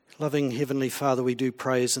Loving Heavenly Father, we do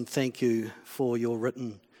praise and thank you for your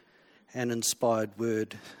written and inspired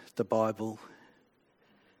word, the Bible.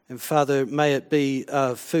 And Father, may it be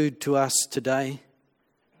food to us today.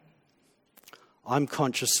 I'm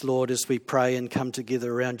conscious, Lord, as we pray and come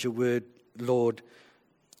together around your word, Lord,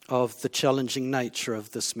 of the challenging nature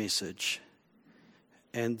of this message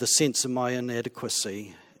and the sense of my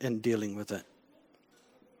inadequacy in dealing with it.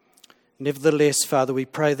 Nevertheless, Father, we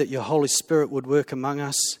pray that your Holy Spirit would work among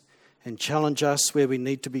us and challenge us where we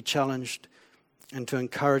need to be challenged, and to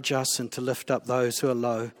encourage us and to lift up those who are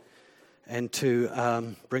low, and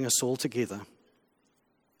to bring us all together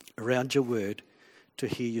around your word to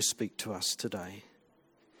hear you speak to us today.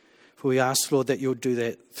 For we ask, Lord, that you'll do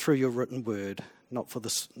that through your written word, not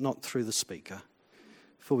through the speaker.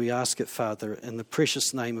 For we ask it, Father, in the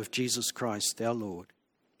precious name of Jesus Christ, our Lord.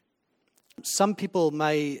 Some people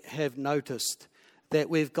may have noticed that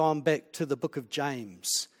we've gone back to the book of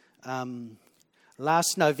James.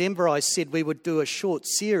 Last November I said we would do a short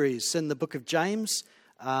series in the book of James.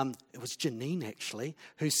 It was Janine actually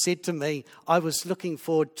who said to me, I was looking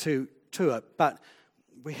forward to it, but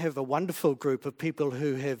we have a wonderful group of people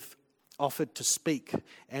who have offered to speak,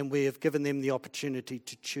 and we have given them the opportunity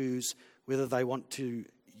to choose whether they want to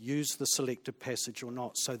use the selected passage or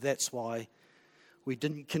not. So that's why we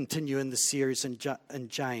didn't continue in the series in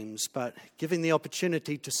James, but given the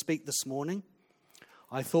opportunity to speak this morning,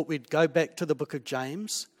 I thought we'd go back to the book of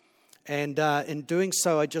James, and in doing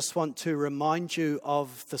so, I just want to remind you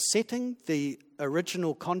of the setting, the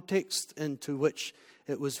original context into which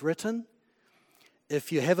it was written.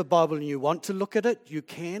 If you have a Bible and you want to look at it, you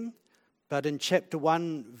can, but in chapter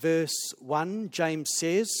 1, verse 1, James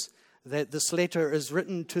says that this letter is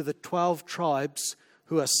written to the 12 tribes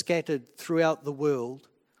who are scattered throughout the world.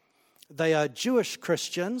 They are Jewish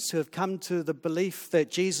Christians who have come to the belief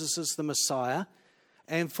that Jesus is the Messiah,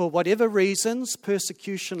 and for whatever reasons,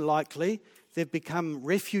 persecution likely, they've become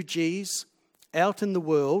refugees out in the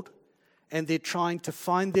world, and they're trying to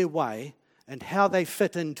find their way and how they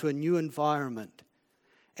fit into a new environment.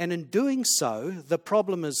 And in doing so, the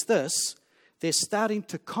problem is this: they're starting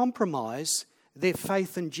to compromise their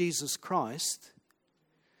faith in Jesus Christ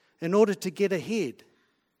in order to get ahead.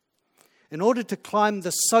 In order to climb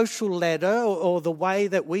the social ladder or the way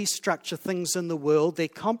that we structure things in the world, they're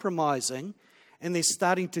compromising, and they're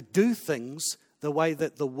starting to do things the way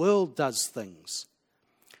that the world does things.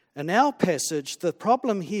 In our passage, the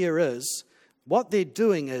problem here is, what they're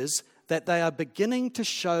doing is that they are beginning to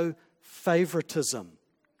show favoritism.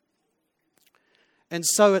 And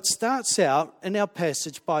so it starts out in our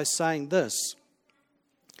passage by saying this: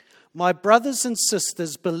 my brothers and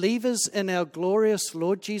sisters, believers in our glorious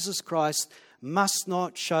Lord Jesus Christ, must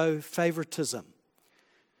not show favoritism.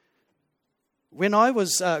 When I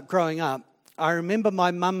was growing up, I remember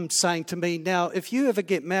my mum saying to me, now, if you ever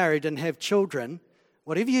get married and have children,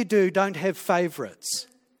 whatever you do, don't have favourites.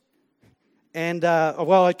 And,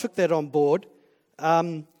 I took that on board.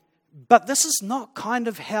 But this is not kind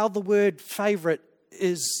of how the word favourite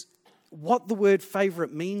is, what the word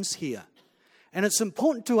favourite means here. And it's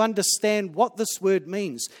important to understand what this word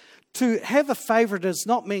means. To have a favourite does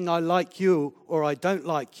not mean I like you or I don't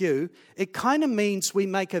like you. It kind of means we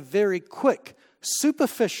make a very quick,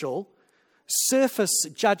 superficial, surface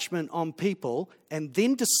judgment on people and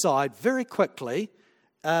then decide very quickly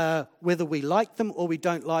whether we like them or we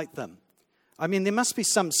don't like them. I mean, there must be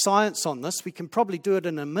some science on this. We can probably do it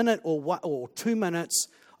in a minute or 2 minutes.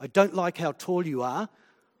 I don't like how tall you are.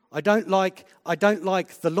 I don't like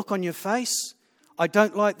the look on your face. I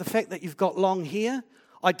don't like the fact that you've got long hair.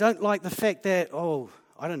 I don't like the fact that,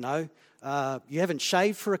 you haven't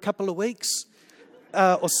shaved for a couple of weeks.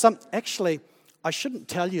 Actually, I shouldn't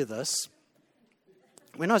tell you this.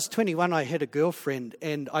 When I was 21, I had a girlfriend,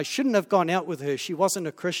 and I shouldn't have gone out with her. She wasn't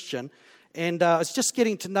a Christian, and I was just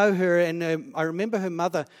getting to know her, and I remember her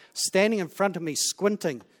mother standing in front of me,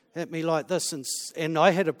 squinting at me like this, and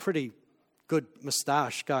I had a pretty good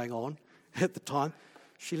moustache going on at the time.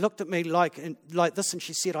 She looked at me like this, and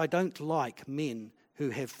she said, I don't like men who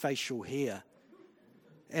have facial hair.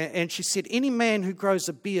 And she said, any man who grows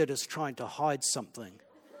a beard is trying to hide something.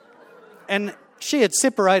 And she had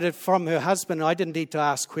separated from her husband, and I didn't need to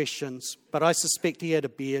ask questions, but I suspect he had a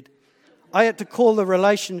beard. I had to call the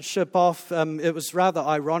relationship off. It was rather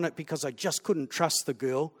ironic because I just couldn't trust the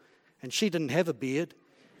girl, and she didn't have a beard.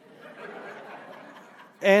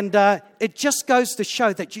 And it just goes to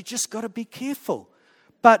show that you just got to be careful.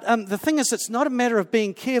 But the thing is, it's not a matter of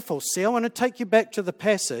being careful. See, I want to take you back to the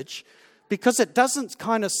passage because it doesn't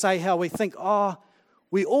kind of say how we think,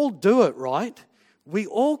 we all do it, right? We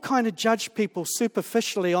all kind of judge people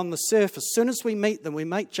superficially on the surface. As soon as we meet them, we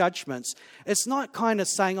make judgments. It's not kind of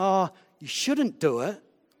saying, oh, you shouldn't do it.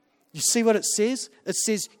 You see what it says? It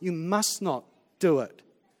says you must not do it.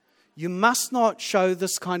 You must not show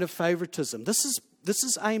this kind of favoritism. This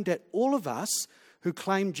is aimed at all of us who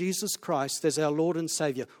claim Jesus Christ as our Lord and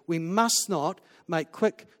Savior. We must not make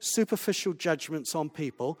quick, superficial judgments on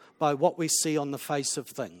people by what we see on the face of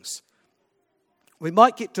things. We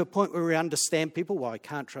might get to a point where we understand people, well, I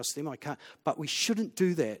can't trust them, but we shouldn't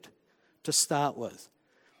do that to start with.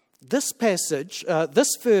 This passage,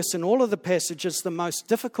 this verse and all of the passage is the most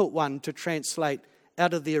difficult one to translate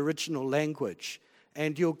out of the original language.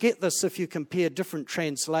 And you'll get this if you compare different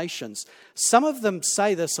translations. Some of them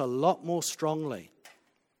say this a lot more strongly.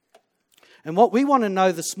 And what we want to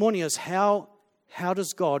know this morning is how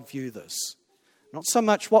does God view this? Not so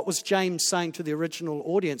much what was James saying to the original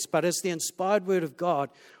audience, but as the inspired word of God,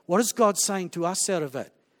 what is God saying to us out of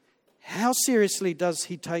it? How seriously does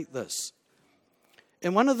he take this?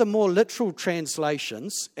 In one of the more literal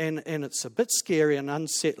translations, and it's a bit scary and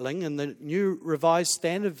unsettling, in the New Revised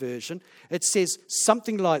Standard Version, it says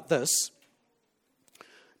something like this.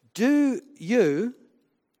 Do you,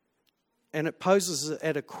 and it poses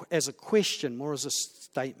it as a question, more as a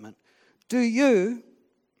statement, do you,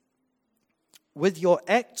 with your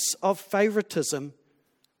acts of favoritism,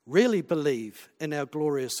 really believe in our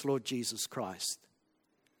glorious Lord Jesus Christ?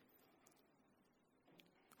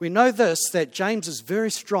 We know this, that James is very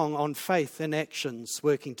strong on faith and actions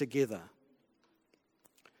working together.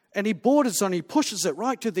 And he borders on, he pushes it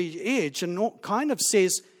right to the edge and kind of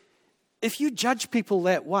says, if you judge people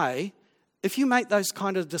that way, if you make those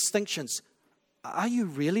kind of distinctions, are you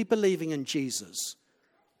really believing in Jesus?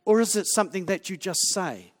 Or is it something that you just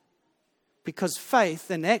say? Because faith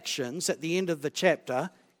and actions at the end of the chapter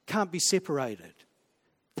can't be separated.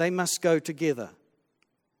 They must go together.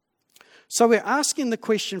 So we're asking the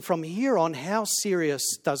question from here on, how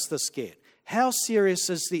serious does this get? How serious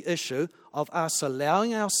is the issue of us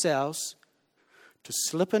allowing ourselves to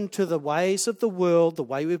slip into the ways of the world, the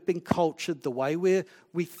way we've been cultured, the way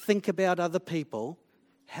we think about other people?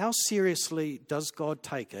 How seriously does God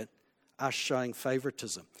take it, us showing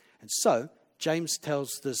favoritism? And so James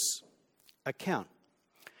tells this account,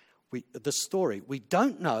 this story. We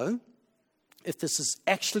don't know if this is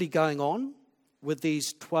actually going on with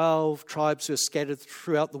these 12 tribes who are scattered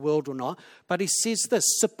throughout the world or not, but he says this: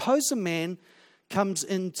 suppose a man comes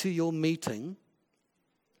into your meeting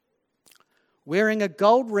wearing a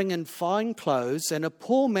gold ring and fine clothes, and a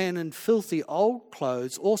poor man in filthy old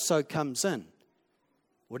clothes also comes in.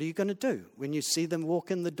 What are you going to do when you see them walk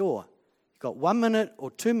in the door? You've got 1 minute or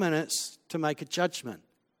 2 minutes to make a judgment.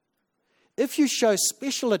 If you show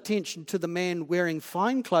special attention to the man wearing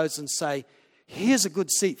fine clothes and say, here's a good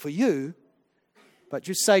seat for you, but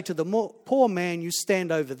you say to the poor man, you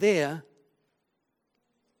stand over there,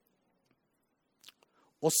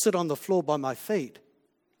 or sit on the floor by my feet,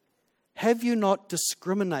 have you not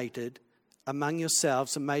discriminated among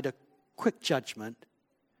yourselves and made a quick judgment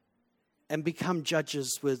and become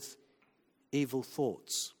judges with evil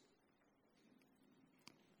thoughts?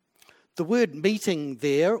 The word meeting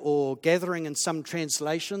there, or gathering in some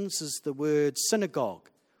translations, is the word synagogue.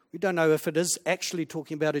 We don't know if it is actually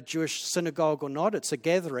talking about a Jewish synagogue or not. It's a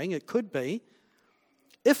gathering. It could be.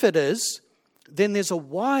 If it is, then there's a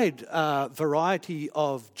wide variety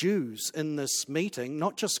of Jews in this meeting,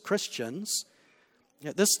 not just Christians.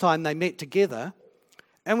 At this time, they met together.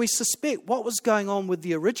 And we suspect what was going on with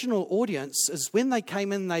the original audience is when they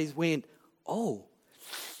came in, they went, oh,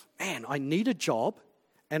 man, I need a job,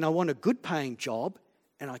 and I want a good-paying job,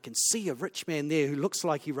 and I can see a rich man there who looks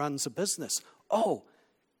like he runs a business. Oh,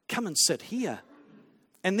 come and sit here.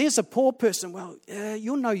 And there's a poor person. Well,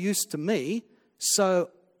 you're no use to me, so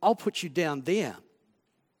I'll put you down there.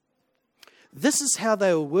 This is how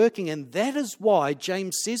they were working, and that is why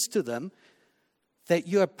James says to them that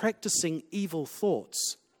you are practicing evil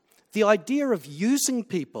thoughts. The idea of using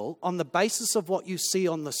people on the basis of what you see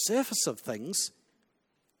on the surface of things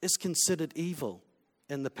is considered evil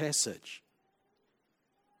in the passage.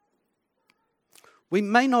 We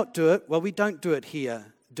may not do it. Well, we don't do it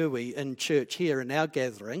here, do we, in church here in our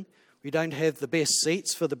gathering. We don't have the best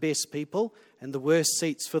seats for the best people and the worst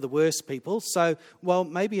seats for the worst people. So, well,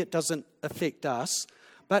 maybe it doesn't affect us.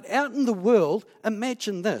 But out in the world,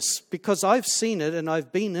 imagine this, because I've seen it and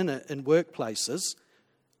I've been in it in workplaces.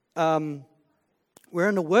 We're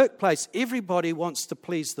in a workplace, everybody wants to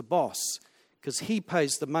please the boss because he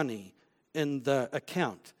pays the money in the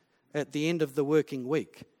account at the end of the working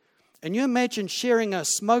week. And you imagine sharing a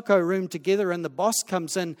smoko room together and the boss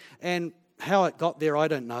comes in and how it got there, I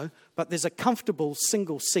don't know. But there's a comfortable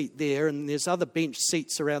single seat there, and there's other bench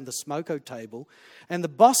seats around the smoko table. And the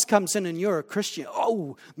boss comes in, and you're a Christian.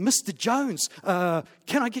 "Oh, Mr. Jones,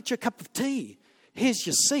 can I get you a cup of tea? Here's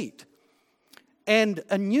your seat." And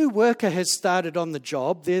a new worker has started on the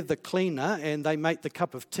job. They're the cleaner, and they make the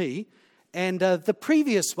cup of tea. And the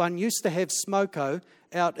previous one used to have smoko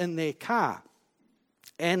out in their car.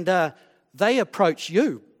 And they approach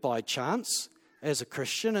you by chance as a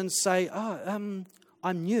Christian and say, "I'm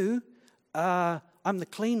new. I'm the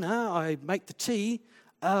cleaner. I make the tea.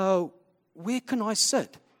 Where can I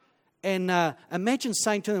sit?" And imagine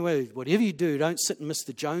saying to them, "Well, whatever you do, don't sit in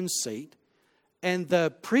Mr. Jones' seat." And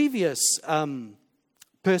the previous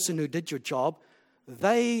person who did your job,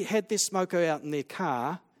 they had their smoko out in their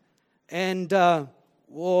car. And,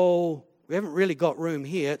 well, we haven't really got room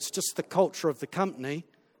here. It's just the culture of the company.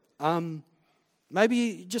 Maybe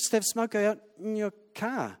you just have smoko out in your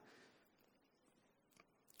car.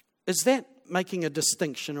 Is that making a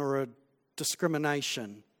distinction or a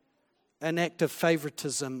discrimination, an act of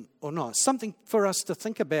favoritism or not? Something for us to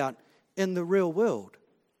think about in the real world,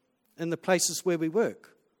 in the places where we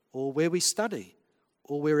work or where we study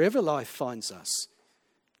or wherever life finds us.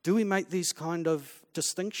 Do we make these kind of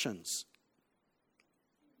distinctions?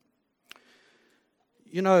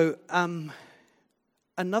 You know,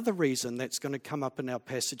 another reason that's going to come up in our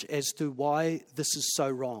passage as to why this is so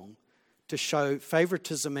wrong, to show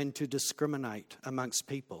favoritism and to discriminate amongst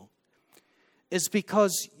people, is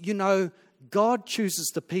because, you know, God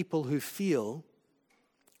chooses the people who feel,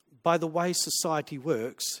 by the way society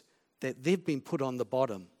works, that they've been put on the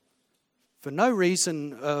bottom. For no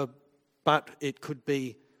reason, but it could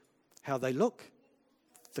be how they look,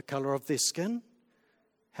 the colour of their skin,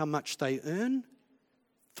 how much they earn.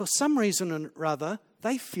 For some reason or other,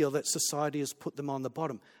 they feel that society has put them on the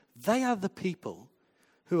bottom. They are the people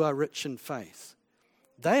who are rich in faith.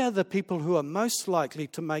 They are the people who are most likely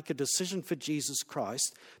to make a decision for Jesus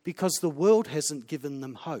Christ because the world hasn't given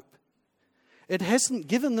them hope. It hasn't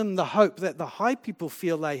given them the hope that the high people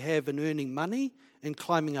feel they have in earning money, in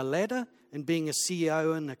climbing a ladder, in being a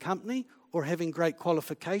CEO in a company, or having great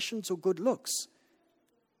qualifications or good looks.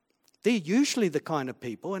 They're usually the kind of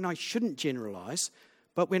people, and I shouldn't generalize,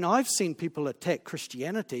 but when I've seen people attack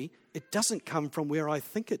Christianity, it doesn't come from where I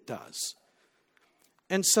think it does.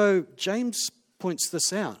 And so James points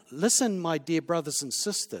this out. Listen, my dear brothers and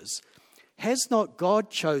sisters, has not God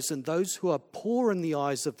chosen those who are poor in the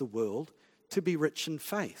eyes of the world to be rich in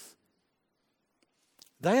faith?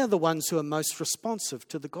 They are the ones who are most responsive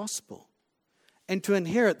to the gospel and to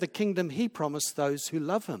inherit the kingdom he promised those who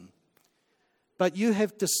love him. But you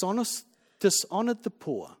have dishonored the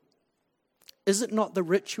poor. Is it not the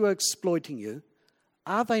rich who are exploiting you?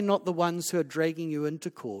 Are they not the ones who are dragging you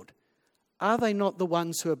into court? Are they not the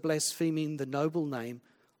ones who are blaspheming the noble name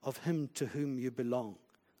of him to whom you belong?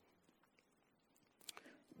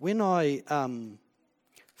 When I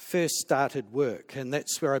first started work, and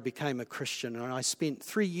that's where I became a Christian, and I spent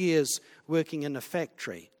 3 years working in a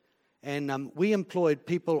factory, and we employed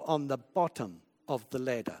people on the bottom of the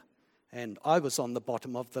ladder, and I was on the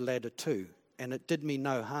bottom of the ladder too, and it did me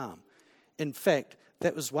no harm. In fact,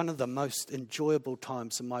 that was one of the most enjoyable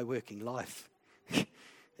times in my working life.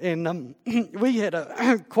 And we had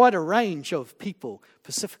quite a range of people,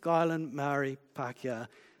 Pacific Island, Maori, Pākehā,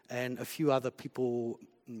 and a few other people,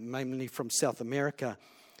 mainly from South America.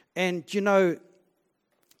 And, you know,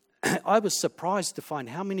 I was surprised to find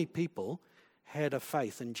how many people had a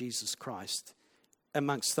faith in Jesus Christ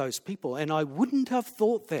amongst those people. And I wouldn't have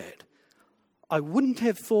thought that.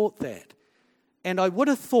 And I would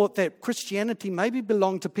have thought that Christianity maybe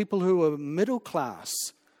belonged to people who were middle class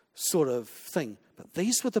sort of thing. But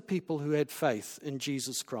these were the people who had faith in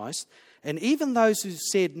Jesus Christ. And even those who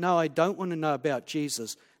said, no, I don't want to know about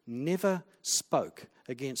Jesus, never spoke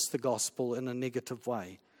against the gospel in a negative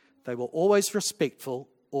way. They were always respectful,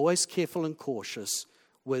 always careful and cautious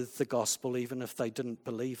with the gospel, even if they didn't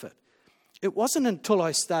believe it. It wasn't until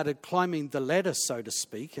I started climbing the ladder, so to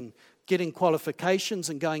speak, and getting qualifications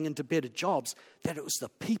and going into better jobs, that it was the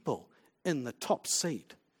people in the top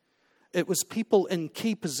seat. It was people in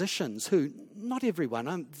key positions who, not everyone,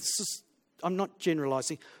 I'm not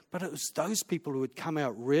generalizing, but it was those people who would come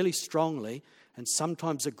out really strongly and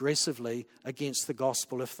sometimes aggressively against the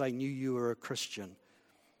gospel if they knew you were a Christian.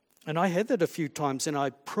 And I had that a few times, and I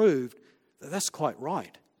proved that that's quite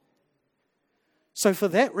right. So for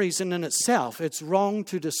that reason in itself, it's wrong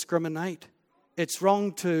to discriminate. It's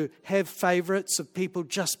wrong to have favorites of people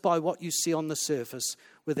just by what you see on the surface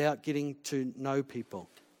without getting to know people.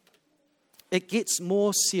 It gets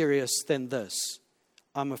more serious than this,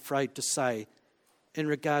 I'm afraid to say, in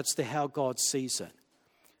regards to how God sees it.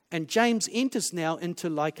 And James enters now into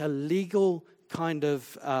like a legal kind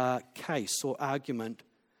of case or argument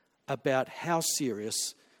about how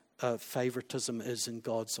serious favoritism is in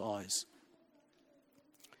God's eyes.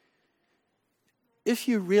 If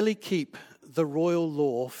you really keep the royal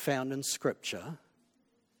law found in Scripture,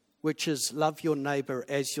 which is love your neighbor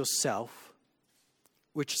as yourself,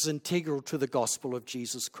 which is integral to the gospel of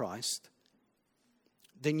Jesus Christ,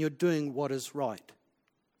 then you're doing what is right.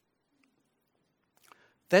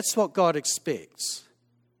 That's what God expects.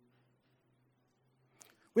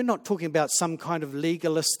 We're not talking about some kind of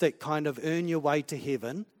legalistic kind of earn your way to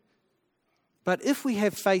heaven. But if we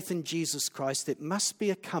have faith in Jesus Christ, it must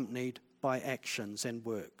be accompanied by actions and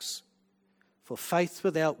works. For faith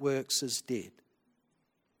without works is dead.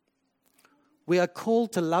 We are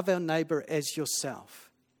called to love our neighbor as yourself.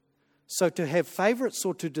 So to have favorites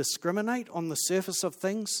or to discriminate on the surface of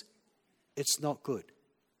things, it's not good.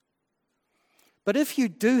 But if you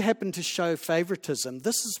do happen to show favoritism,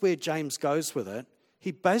 this is where James goes with it.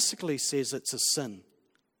 He basically says it's a sin.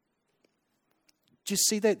 Do you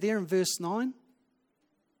see that there in verse 9?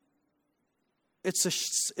 It's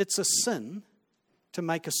a sin to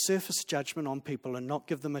make a surface judgment on people and not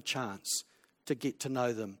give them a chance to get to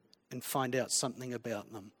know them and find out something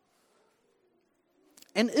about them.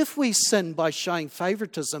 And if we sin by showing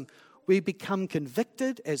favoritism, we become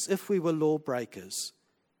convicted as if we were lawbreakers.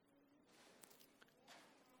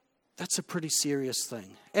 That's a pretty serious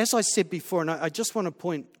thing. As I said before, and I just want to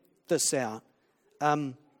point this out,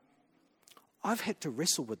 I've had to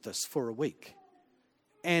wrestle with this for a week.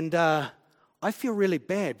 And I feel really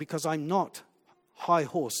bad because I'm not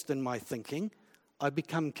high-horsed in my thinking. I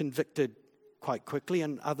become convicted quite quickly,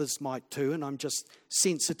 and others might too, and I'm just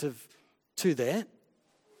sensitive to that.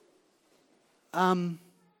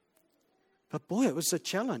 But boy, it was a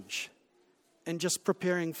challenge. And just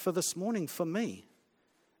preparing for this morning for me.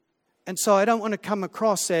 And so I don't want to come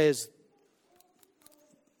across as,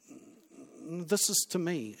 this is to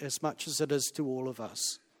me as much as it is to all of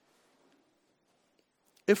us.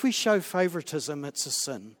 If we show favoritism, it's a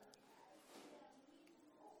sin.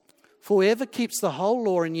 For whoever keeps the whole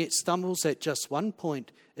law and yet stumbles at just one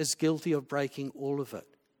point is guilty of breaking all of it.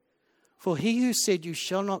 For he who said you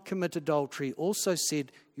shall not commit adultery also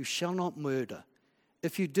said you shall not murder.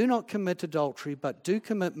 If you do not commit adultery but do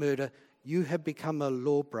commit murder, you have become a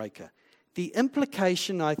lawbreaker. The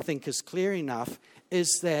implication, I think, is clear enough,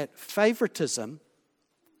 is that favoritism,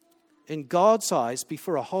 in God's eyes,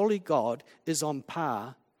 before a holy God, is on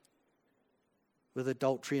par with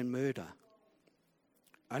adultery and murder.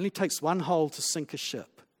 It only takes one hole to sink a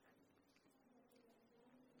ship.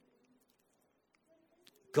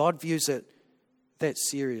 God views it that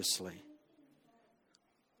seriously.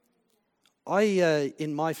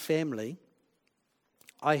 In my family,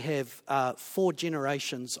 I have 4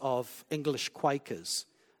 generations of English Quakers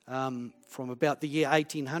from about the year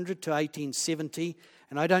 1800 to 1870.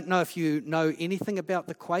 And I don't know if you know anything about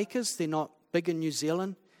the Quakers. They're not big in New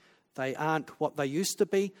Zealand. They aren't what they used to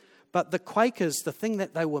be. But the Quakers, the thing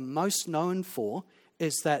that they were most known for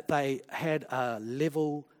is that they had a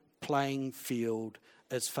level playing field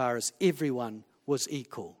as far as everyone was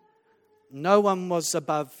equal. No one was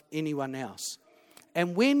above anyone else.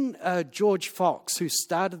 And when George Fox, who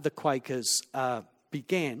started the Quakers,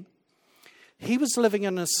 began, he was living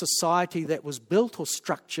in a society that was built or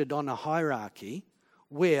structured on a hierarchy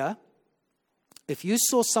where if you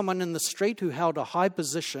saw someone in the street who held a high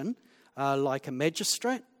position, like a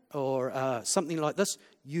magistrate or something like this,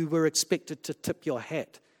 you were expected to tip your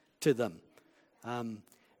hat to them.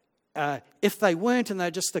 If they weren't and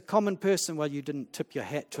they're just a common person, well, you didn't tip your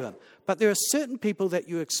hat to them. But there are certain people that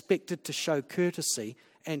you expected to show courtesy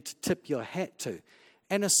and to tip your hat to.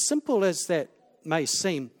 And as simple as that may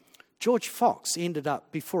seem, George Fox ended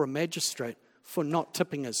up before a magistrate for not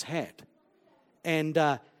tipping his hat.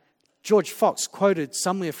 And George Fox quoted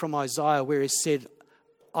somewhere from Isaiah where he said,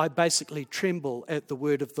 I basically tremble at the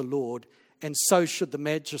word of the Lord, and so should the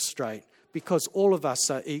magistrate, because all of us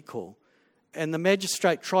are equal. And the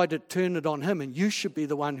magistrate tried to turn it on him, and you should be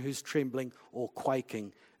the one who's trembling or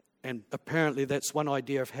quaking. And apparently that's one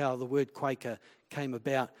idea of how the word Quaker came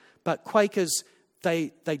about. But Quakers,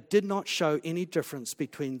 they did not show any difference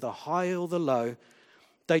between the high or the low.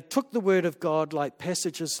 They took the word of God, like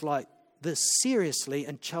passages like this, seriously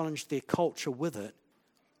and challenged their culture with it,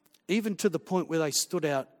 even to the point where they stood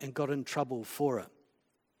out and got in trouble for it.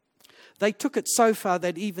 They took it so far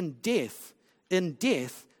that even in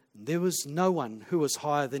death, there was no one who was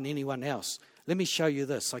higher than anyone else. Let me show you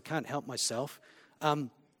this. I can't help myself.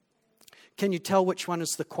 Can you tell which one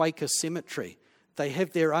is the Quaker cemetery? They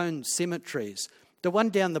have their own cemeteries. The one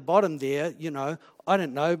down the bottom there, I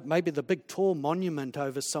don't know, maybe the big tall monument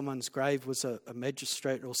over someone's grave was a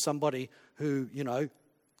magistrate or somebody who,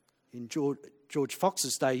 in George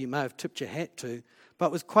Fox's day, you may have tipped your hat to.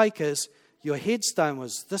 But with Quakers, your headstone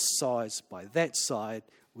was this size by that side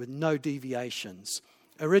with no deviations.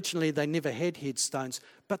 Originally, they never had headstones,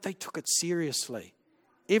 but they took it seriously.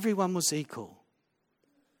 Everyone was equal.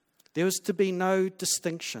 There was to be no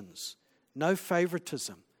distinctions, no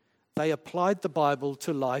favoritism. They applied the Bible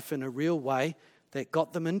to life in a real way that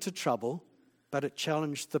got them into trouble, but it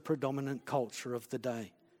challenged the predominant culture of the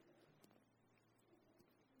day.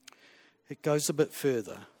 It goes a bit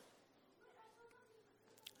further.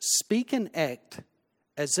 Speak and act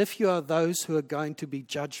as if you are those who are going to be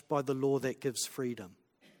judged by the law that gives freedom.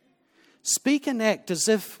 Speak and act as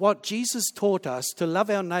if what Jesus taught us, to love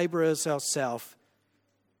our neighbour as ourselves,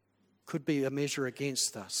 could be a measure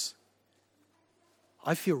against us.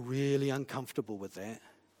 I feel really uncomfortable with that.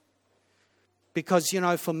 Because,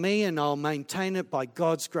 for me, and I'll maintain it, by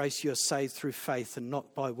God's grace you are saved through faith and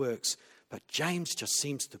not by works. But James just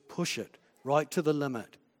seems to push it right to the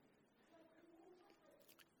limit.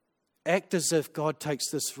 Act as if God takes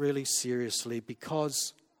this really seriously,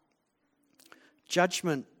 because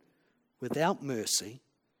judgment without mercy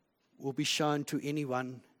will be shown to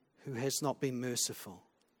anyone who has not been merciful.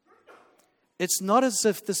 It's not as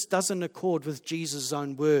if this doesn't accord with Jesus'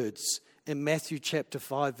 own words in Matthew chapter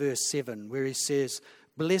 5, verse 7, where he says,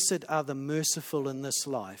 "Blessed are the merciful in this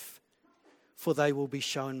life, for they will be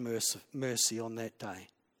shown mercy on that day."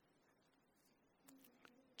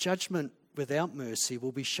 Judgment without mercy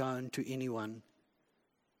will be shown to anyone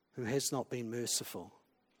who has not been merciful.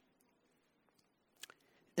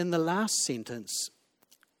 In the last sentence,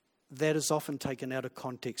 that is often taken out of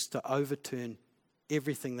context to overturn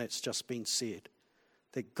everything that's just been said.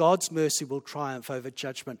 That God's mercy will triumph over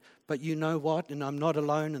judgment. But you know what? And I'm not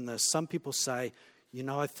alone in this. Some people say,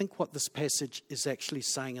 I think what this passage is actually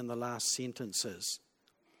saying in the last sentence is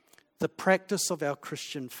the practice of our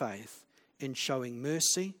Christian faith in showing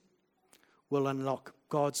mercy will unlock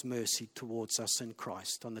God's mercy towards us in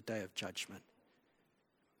Christ on the day of judgment.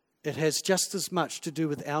 It has just as much to do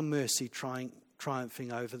with our mercy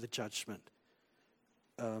triumphing over the judgment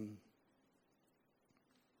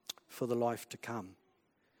for the life to come.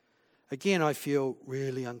 Again, I feel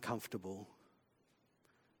really uncomfortable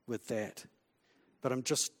with that, but I'm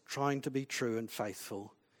just trying to be true and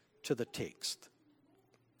faithful to the text.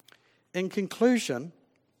 In conclusion,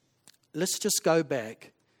 let's just go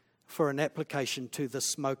back for an application to the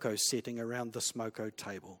smoko setting around the smoko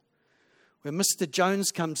table, where Mr.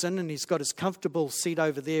 Jones comes in and he's got his comfortable seat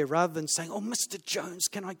over there, rather than saying, "Oh, Mr. Jones,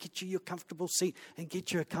 can I get you your comfortable seat and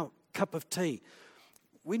get you a cup of tea?"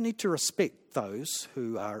 We need to respect those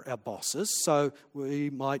who are our bosses, so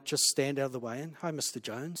we might just stand out of the way and, "Hi, Mr.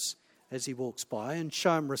 Jones," as he walks by, and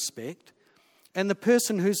show him respect. And the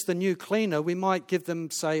person who's the new cleaner, we might give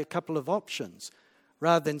them, say, a couple of options.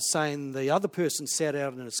 Rather than saying the other person sat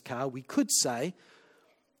out in his car, we could say,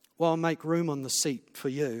 "Well, I'll make room on the seat for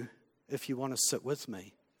you if you want to sit with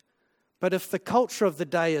me." But if the culture of the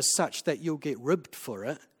day is such that you'll get ribbed for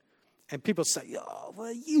it, and people say, "Oh,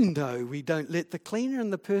 well, we don't let the cleaner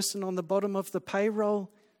and the person on the bottom of the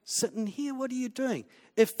payroll sit in here. What are you doing?"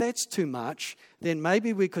 If that's too much, then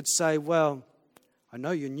maybe we could say, "Well, I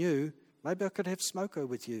know you're new. Maybe I could have smoko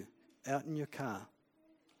with you out in your car."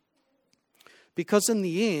 Because in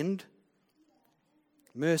the end,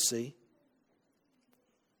 mercy,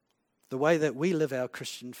 the way that we live our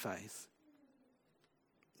Christian faith,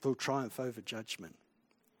 will triumph over judgment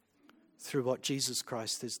through what Jesus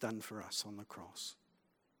Christ has done for us on the cross.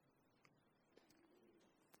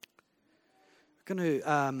 We're going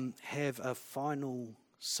to have a final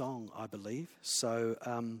song, I believe. So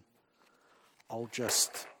I'll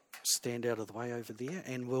just stand out of the way over there,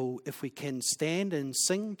 and we'll, if we can, stand and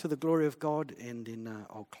sing to the glory of God, and then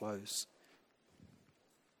I'll close.